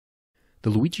The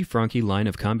Luigi Franchi line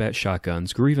of combat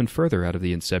shotguns grew even further out of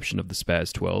the inception of the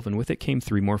SPAS 12, and with it came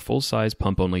three more full-size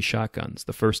pump-only shotguns,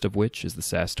 the first of which is the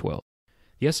SAS 12.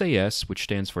 The SAS, which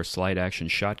stands for Slide Action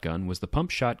Shotgun, was the pump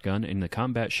shotgun in the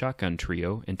combat shotgun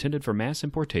trio intended for mass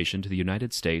importation to the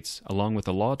United States, along with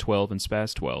the Law 12 and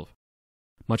SPAS 12.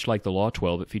 Much like the Law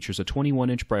 12, it features a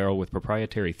 21-inch barrel with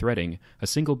proprietary threading, a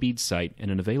single bead sight, and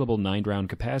an available 9-round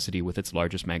capacity with its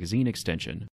largest magazine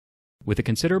extension. With a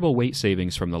considerable weight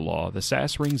savings from the Law, the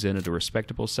SAS rings in at a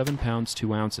respectable 7 pounds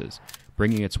 2 ounces,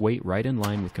 bringing its weight right in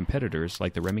line with competitors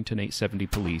like the Remington 870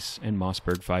 Police and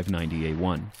Mossberg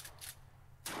 590A1.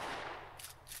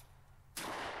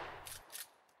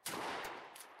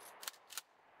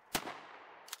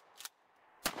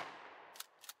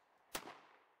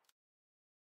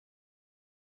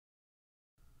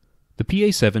 The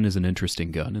PA7 is an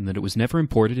interesting gun in that it was never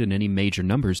imported in any major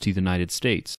numbers to the United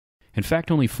States. In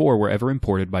fact, only 4 were ever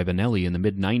imported by Benelli in the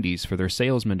mid-90s for their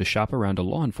salesmen to shop around to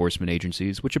law enforcement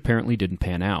agencies, which apparently didn't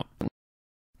pan out.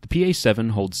 The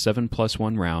PA7 holds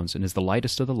 7+1 rounds and is the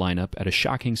lightest of the lineup at a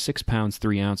shocking 6 pounds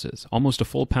 3 ounces, almost a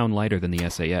full pound lighter than the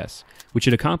SAS, which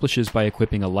it accomplishes by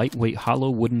equipping a lightweight hollow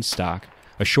wooden stock,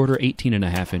 a shorter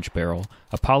 18.5-inch barrel,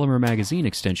 a polymer magazine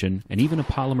extension, and even a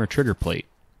polymer trigger plate.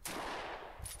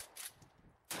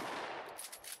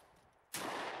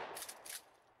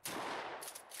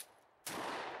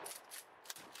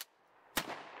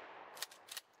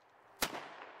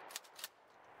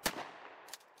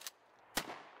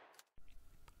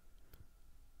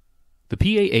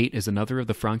 The PA8 is another of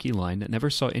the Franchi line that never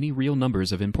saw any real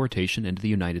numbers of importation into the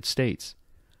United States.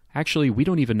 Actually, we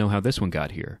don't even know how this one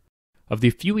got here. Of the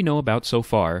few we know about so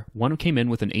far, one came in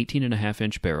with an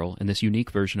 18.5-inch barrel in this unique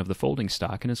version of the folding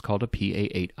stock and is called a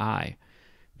PA8I.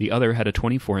 The other had a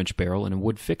 24-inch barrel in a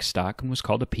wood fixed stock and was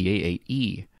called a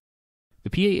PA8E. The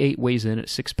PA8 weighs in at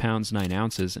 6 pounds 9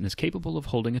 ounces and is capable of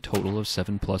holding a total of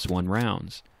 7+1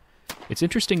 rounds. It's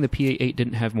interesting the PA8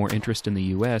 didn't have more interest in the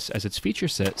US, as its feature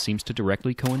set seems to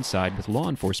directly coincide with law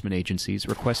enforcement agencies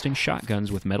requesting shotguns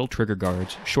with metal trigger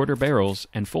guards, shorter barrels,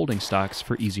 and folding stocks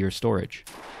for easier storage.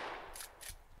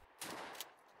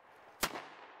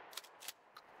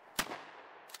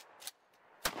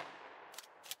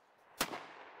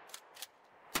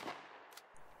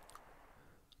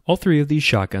 All three of these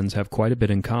shotguns have quite a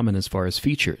bit in common as far as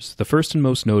features, the first and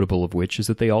most notable of which is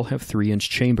that they all have 3-inch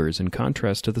chambers in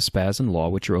contrast to the SPAS and Law,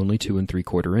 which are only 2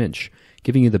 3/4 inch,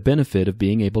 giving you the benefit of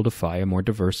being able to fire a more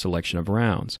diverse selection of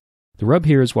rounds. The rub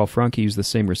here is while Franchi used the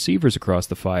same receivers across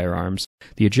the firearms,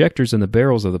 the ejectors and the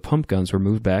barrels of the pump guns were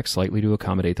moved back slightly to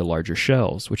accommodate the larger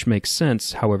shells, which makes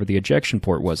sense, however the ejection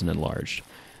port wasn't enlarged.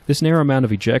 This narrow amount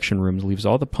of ejection room leaves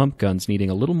all the pump guns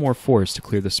needing a little more force to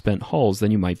clear the spent hulls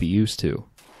than you might be used to.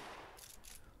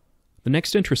 The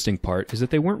next interesting part is that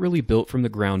they weren't really built from the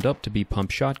ground up to be pump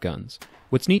shotguns.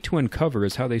 What's neat to uncover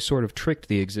is how they sort of tricked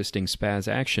the existing SPAS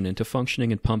action into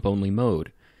functioning in pump-only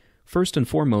mode. First and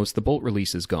foremost, the bolt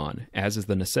release is gone, as is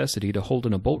the necessity to hold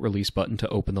in a bolt release button to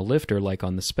open the lifter like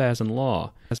on the SPAS and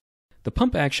Law. The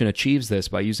pump action achieves this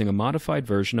by using a modified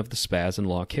version of the SPAS and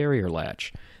Law carrier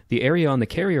latch. The area on the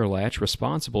carrier latch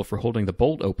responsible for holding the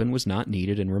bolt open was not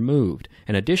needed and removed,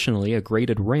 and additionally a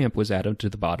graded ramp was added to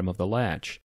the bottom of the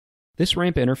latch. This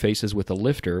ramp interfaces with the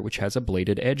lifter, which has a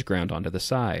bladed edge ground onto the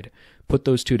side. Put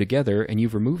those two together and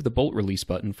you've removed the bolt release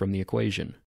button from the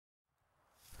equation.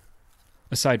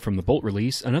 Aside from the bolt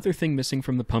release, another thing missing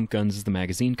from the pump guns is the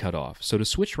magazine cutoff, so to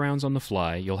switch rounds on the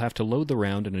fly, you'll have to load the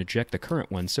round and eject the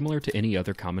current one similar to any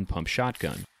other common pump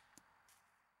shotgun.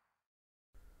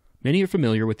 Many are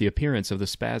familiar with the appearance of the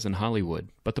SPAS in Hollywood,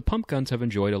 but the pump guns have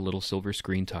enjoyed a little silver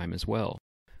screen time as well.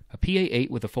 A PA8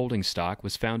 with a folding stock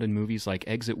was found in movies like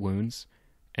Exit Wounds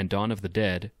and Dawn of the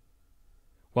Dead,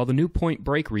 while the new Point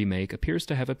Break remake appears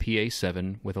to have a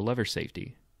PA7 with a lever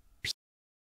safety.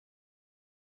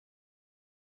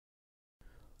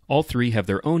 All three have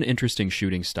their own interesting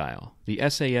shooting style. The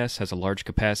SAS has a large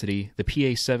capacity, the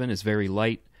PA7 is very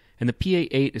light, and the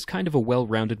PA8 is kind of a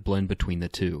well-rounded blend between the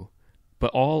two.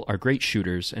 But all are great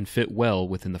shooters and fit well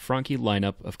within the Franchi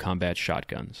lineup of combat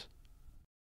shotguns.